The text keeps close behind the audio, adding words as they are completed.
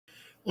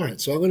All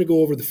right, so I'm going to go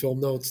over the film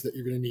notes that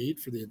you're going to need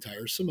for the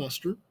entire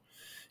semester.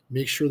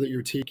 Make sure that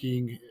you're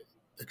taking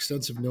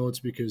extensive notes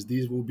because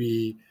these will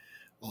be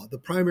the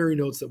primary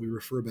notes that we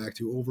refer back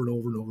to over and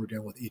over and over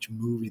again with each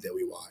movie that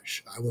we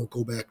watch. I won't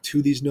go back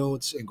to these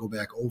notes and go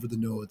back over the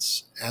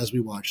notes as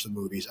we watch the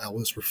movies. I will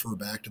just refer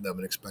back to them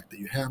and expect that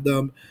you have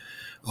them.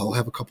 I'll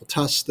have a couple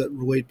tests that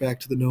relate back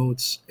to the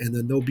notes, and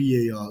then there'll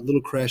be a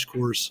little crash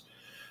course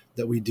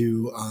that we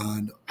do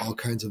on all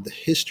kinds of the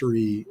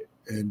history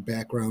and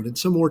background and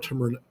some more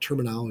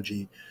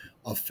terminology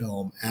of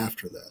film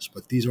after this.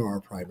 But these are our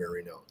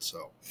primary notes.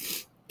 So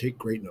take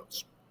great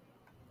notes.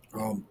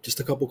 Just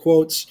a couple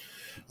quotes.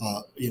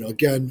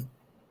 Again,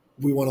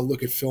 we want to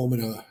look at film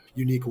in a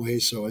unique way.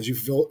 So as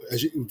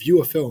you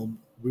view a film,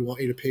 we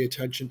want you to pay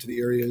attention to the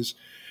areas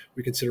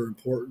we consider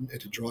important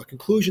and to draw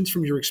conclusions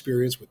from your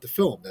experience with the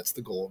film. That's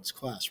the goal of this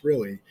class,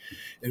 really.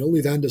 And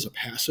only then does a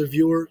passive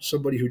viewer,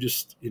 somebody who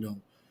just,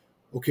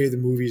 okay, the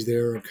movie's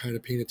there, I'm kind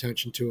of paying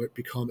attention to it,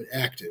 become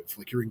active.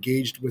 Like you're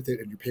engaged with it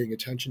and you're paying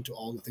attention to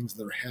all the things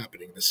that are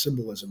happening, the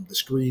symbolism, the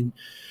screen,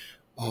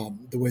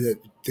 the way that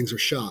things are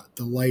shot,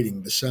 the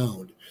lighting, the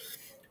sound.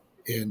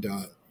 And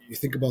you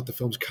think about the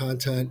film's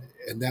content,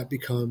 and that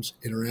becomes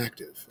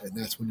interactive. And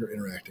that's when you're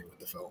interacting with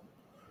the film.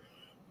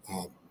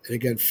 And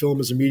again,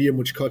 film is a medium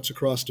which cuts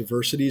across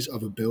diversities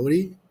of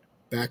ability,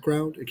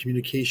 background, and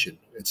communication.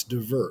 It's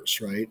diverse,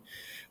 right?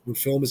 When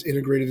film is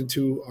integrated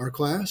into our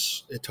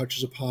class, it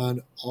touches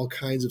upon all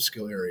kinds of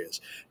skill areas,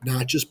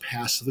 not just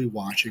passively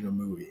watching a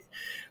movie.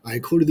 I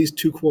included these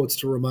two quotes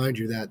to remind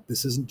you that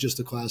this isn't just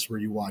a class where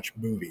you watch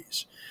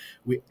movies.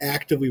 We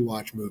actively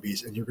watch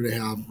movies, and you're going to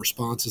have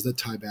responses that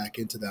tie back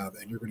into them,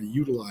 and you're going to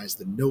utilize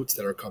the notes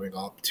that are coming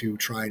up to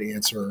try and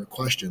answer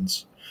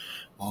questions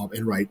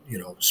and write,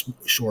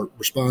 short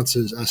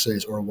responses,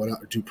 essays, or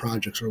whatever, do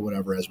projects or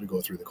whatever as we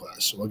go through the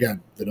class. So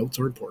again, the notes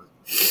are important.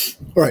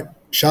 All right,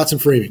 shots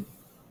and framing.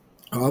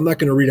 I'm not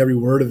going to read every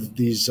word of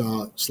these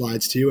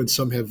slides to you, and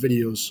some have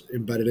videos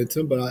embedded into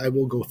them, but I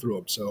will go through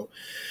them. So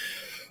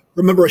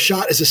remember, a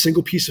shot is a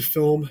single piece of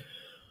film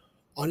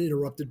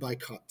uninterrupted by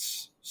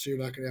cuts, so you're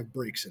not going to have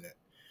breaks in it.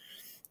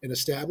 An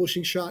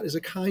establishing shot is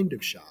a kind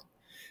of shot.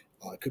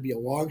 It could be a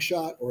long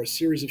shot or a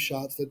series of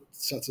shots that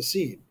sets a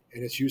scene,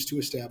 and it's used to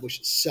establish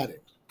setting.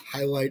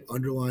 Highlight,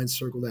 underline,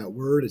 circle that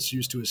word. It's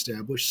used to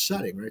establish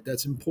setting, right?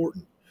 That's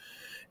important.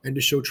 And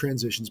to show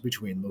transitions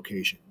between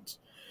locations.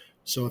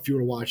 So if you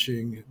were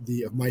watching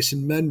the Of Mice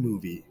and Men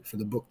movie for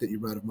the book that you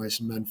read of Mice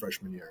and Men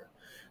freshman year,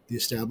 the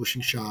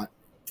establishing shot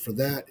for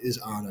that is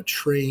on a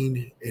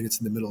train, and it's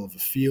in the middle of a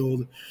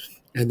field.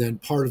 And then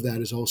part of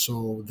that is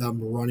also them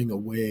running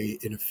away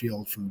in a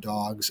field from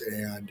dogs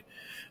and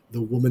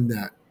the woman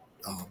that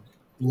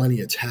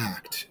Lenny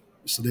attacked.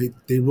 So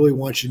they really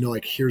want you to know,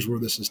 like, here's where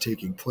this is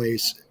taking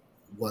place,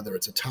 whether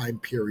it's a time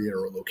period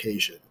or a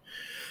location.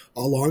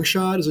 A long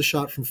shot is a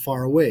shot from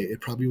far away. It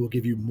probably will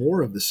give you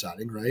more of the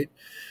setting, right?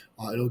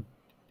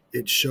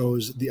 It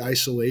shows the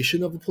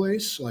isolation of a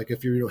place, like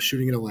if you're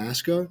shooting in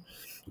Alaska,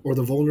 or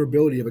the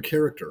vulnerability of a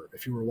character.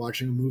 If you were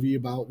watching a movie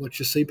about, let's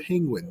just say,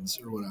 penguins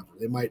or whatever,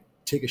 they might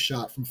take a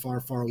shot from far,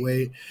 far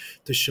away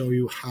to show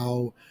you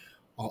how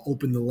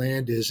open the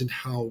land is and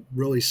how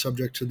really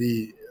subject to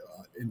the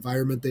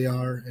environment they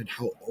are and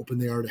how open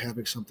they are to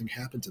having something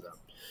happen to them.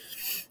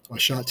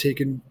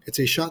 It's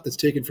a shot that's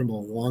taken from a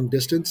long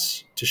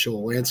distance to show a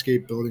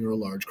landscape, building, or a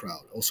large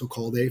crowd, also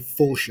called a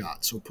full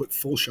shot. So put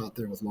full shot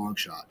there with long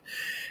shot.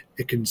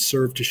 It can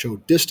serve to show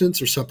distance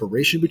or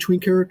separation between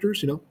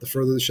characters. The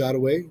further the shot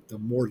away, the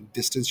more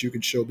distance you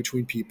can show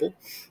between people.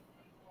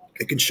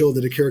 It can show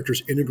that a character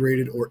is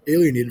integrated or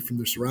alienated from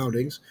their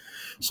surroundings.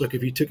 So like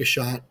if you took a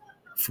shot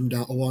from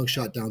a long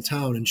shot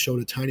downtown and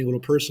showed a tiny little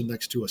person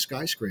next to a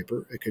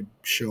skyscraper, it could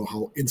show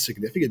how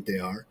insignificant they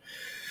are.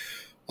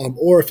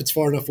 Or if it's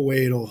far enough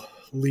away, it'll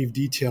leave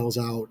details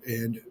out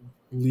and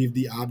leave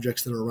the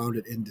objects that are around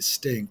it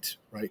indistinct,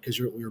 right? Because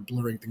you're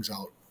blurring things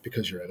out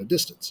because you're at a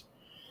distance.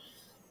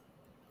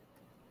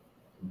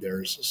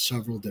 There's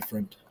several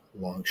different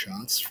long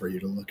shots for you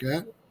to look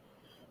at.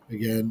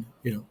 Again,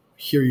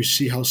 here you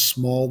see how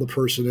small the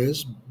person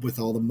is with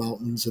all the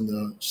mountains and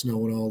the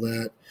snow and all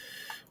that,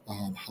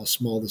 how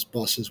small this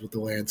bus is with the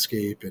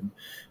landscape, and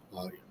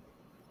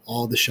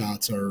all the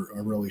shots are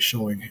really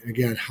showing,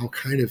 again, how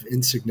kind of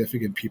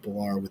insignificant people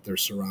are with their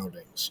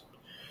surroundings.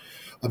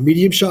 A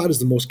medium shot is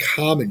the most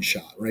common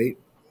shot, right,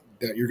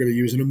 that you're going to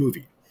use in a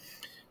movie.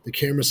 The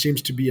camera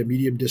seems to be a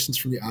medium distance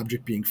from the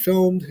object being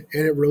filmed,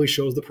 and it really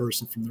shows the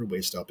person from their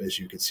waist up, as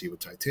you can see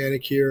with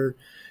Titanic here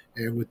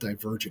and with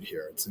Divergent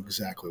here. It's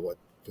exactly what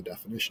the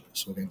definition is.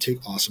 So we're going to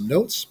take awesome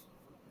notes.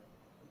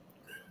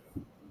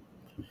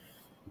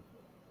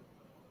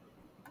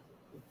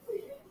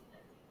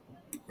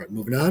 All right,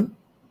 moving on.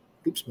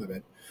 Oops, my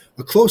bad.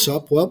 A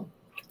close-up, well,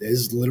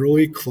 is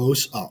literally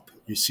close up.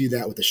 You see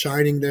that with The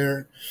Shining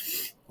there.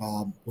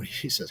 When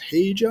he says,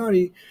 "Hey,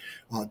 Johnny,"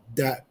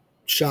 that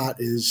shot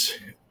is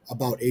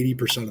about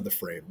 80% of the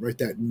frame. Write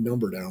that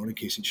number down in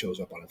case it shows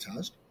up on a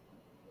test.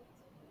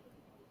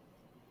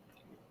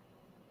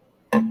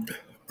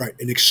 Right,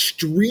 an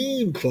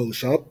extreme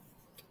close-up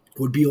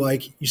would be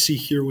like you see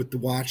here with the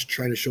watch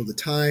trying to show the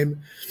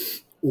time,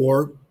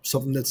 or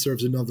something that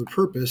serves another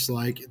purpose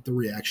like the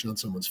reaction on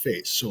someone's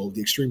face. So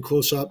the extreme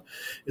close-up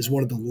is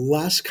one of the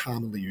less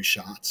commonly used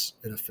shots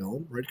in a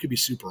film, right? It could be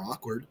super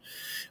awkward,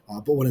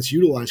 but when it's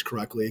utilized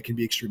correctly, it can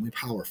be extremely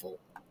powerful.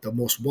 The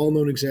most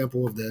well-known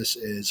example of this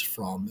is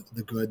from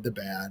The Good, the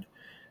Bad,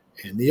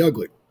 and the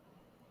Ugly,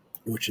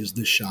 which is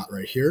this shot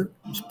right here.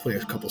 Just play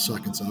a couple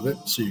seconds of it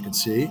so you can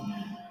see.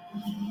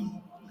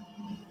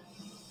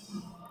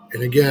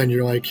 And again,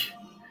 you're like,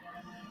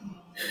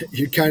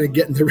 you're kind of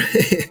getting the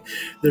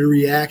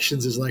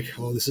reactions is like,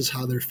 oh, this is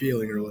how they're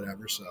feeling or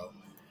whatever. So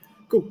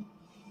cool.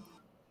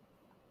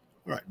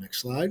 All right,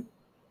 next slide.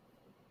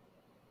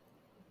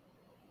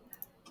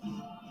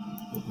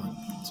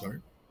 Sorry.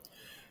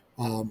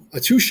 A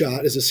two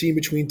shot is a scene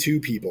between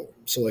two people.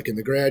 So like in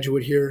The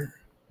Graduate here,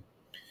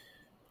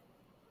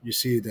 you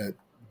see that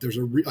there's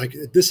like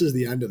this is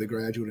the end of The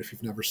Graduate if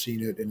you've never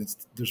seen it, and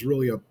there's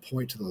really a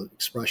point to the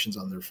expressions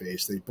on their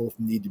face. They both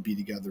need to be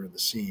together in the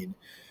scene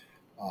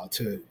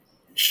to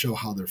show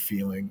how they're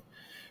feeling.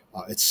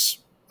 It's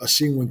a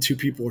scene when two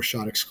people are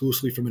shot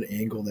exclusively from an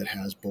angle that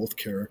has both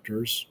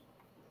characters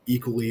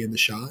equally in the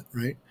shot,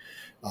 right?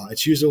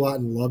 It's used a lot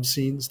in love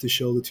scenes to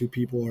show the two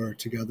people are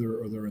together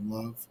or they're in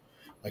love,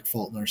 like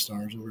Fault in Our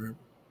Stars over here.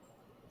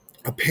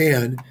 A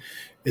pan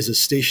is a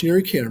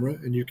stationary camera,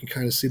 and you can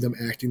kind of see them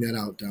acting that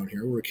out down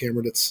here, where a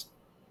camera that's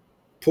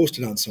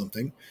posted on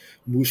something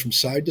moves from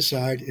side to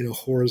side in a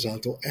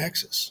horizontal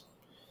axis.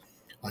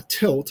 A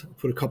tilt, I'll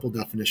put a couple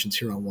definitions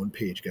here on one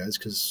page, guys,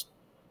 because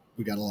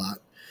we got a lot.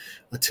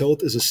 A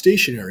tilt is a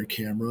stationary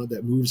camera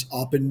that moves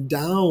up and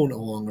down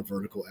along a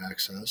vertical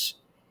axis.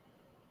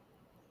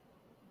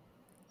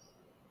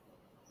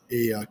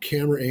 A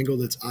camera angle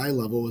that's eye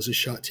level is a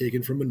shot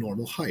taken from a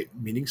normal height,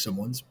 meaning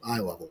someone's eye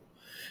level.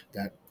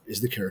 That is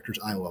the character's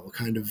eye level,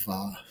 kind of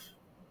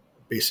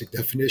basic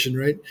definition,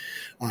 right?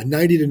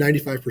 90 to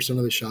 95%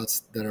 of the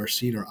shots that are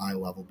seen are eye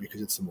level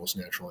because it's the most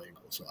natural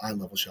angle. So eye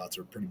level shots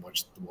are pretty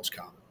much the most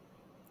common.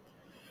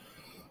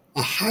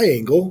 A high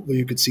angle, where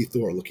you could see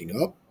Thor looking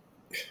up.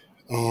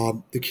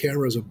 The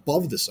camera is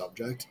above the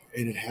subject,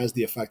 and it has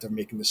the effect of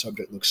making the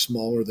subject look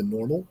smaller than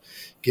normal,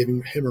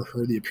 giving him or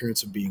her the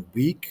appearance of being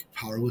weak,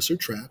 powerless, or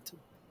trapped,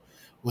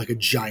 like a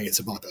giant's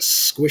about to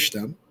squish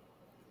them.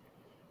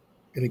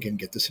 And again,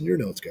 get this in your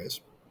notes,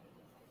 guys.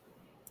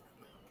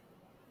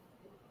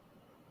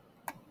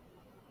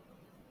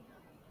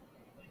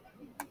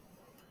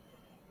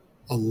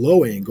 A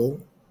low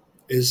angle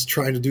is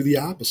trying to do the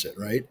opposite,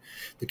 right?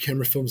 The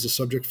camera films the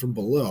subject from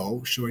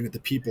below, showing that the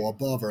people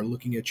above are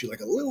looking at you like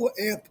a little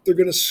ant that they're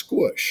going to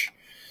squish.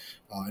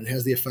 And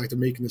has the effect of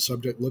making the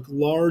subject look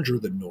larger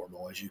than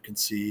normal, as you can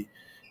see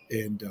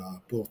in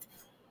both,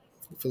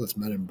 I feel it's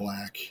Men in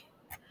Black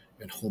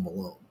and Home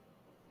Alone.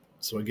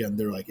 So again,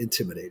 they're like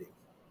intimidating.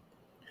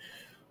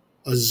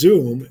 A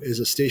zoom is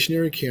a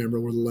stationary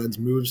camera where the lens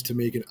moves to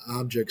make an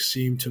object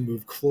seem to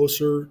move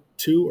closer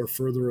to or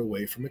further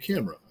away from a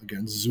camera.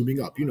 Again,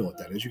 zooming up. You know what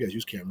that is. You guys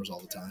use cameras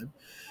all the time.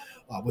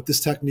 With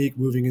this technique,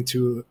 moving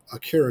into a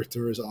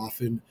character is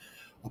often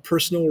a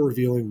personal or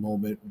revealing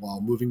moment,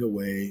 while moving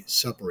away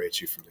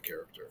separates you from the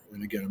character.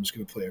 And again, I'm just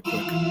going to play a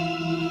quick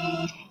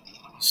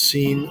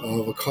scene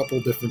of a couple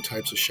different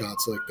types of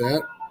shots like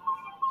that.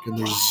 And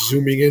they're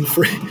zooming in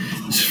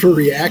for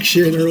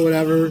reaction or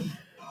whatever.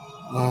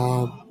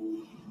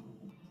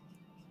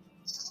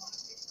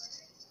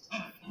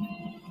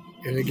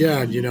 And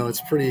again, you know, it's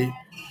pretty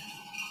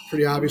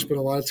obvious, but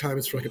a lot of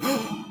times it's like,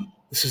 oh,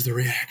 this is the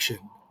reaction.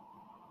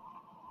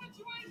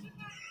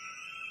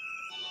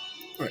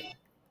 All right,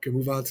 can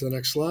move on to the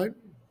next slide.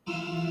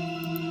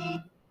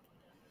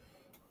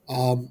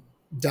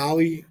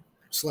 Dolly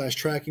 /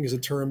 tracking is a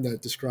term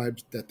that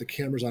describes that the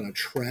camera's on a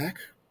track,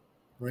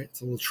 right?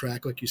 It's a little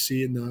track like you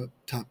see in the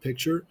top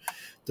picture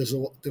that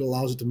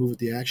allows it to move with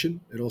the action.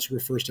 It also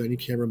refers to any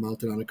camera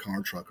mounted on a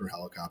car, truck, or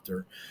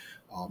helicopter.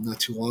 Not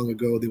too long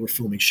ago, they were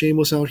filming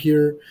Shameless out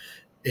here,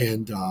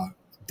 and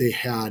they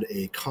had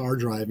a car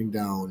driving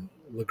down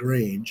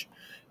LaGrange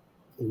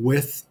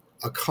with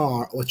a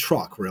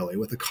truck, really,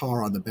 with a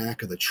car on the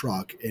back of the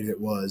truck, and it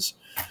was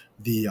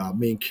the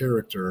main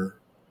character,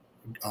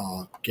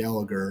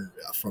 Gallagher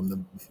from the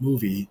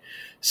movie,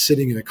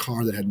 sitting in a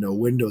car that had no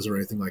windows or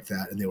anything like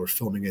that, and they were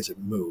filming as it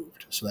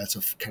moved. So that's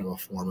a kind of a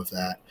form of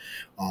that.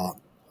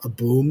 A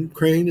boom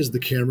crane is the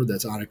camera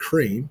that's on a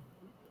crane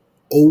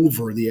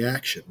over the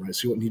action, right?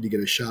 So you don't need to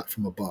get a shot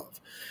from above.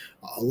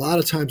 A lot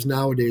of times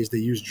nowadays they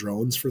use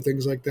drones for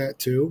things like that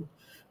too,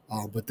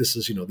 but this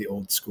is, you know, the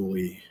old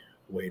schooly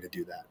way to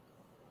do that.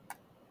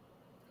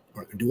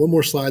 All right, I'll do one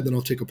more slide, then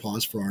I'll take a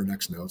pause for our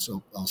next notes.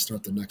 So I'll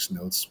start the next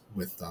notes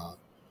with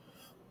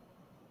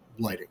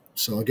lighting.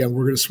 So again,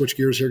 we're going to switch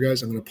gears here,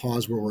 guys. I'm going to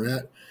pause where we're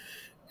at,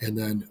 and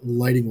then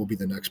lighting will be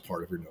the next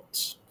part of your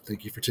notes.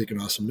 Thank you for taking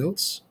awesome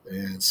notes,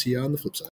 and see you on the flip side.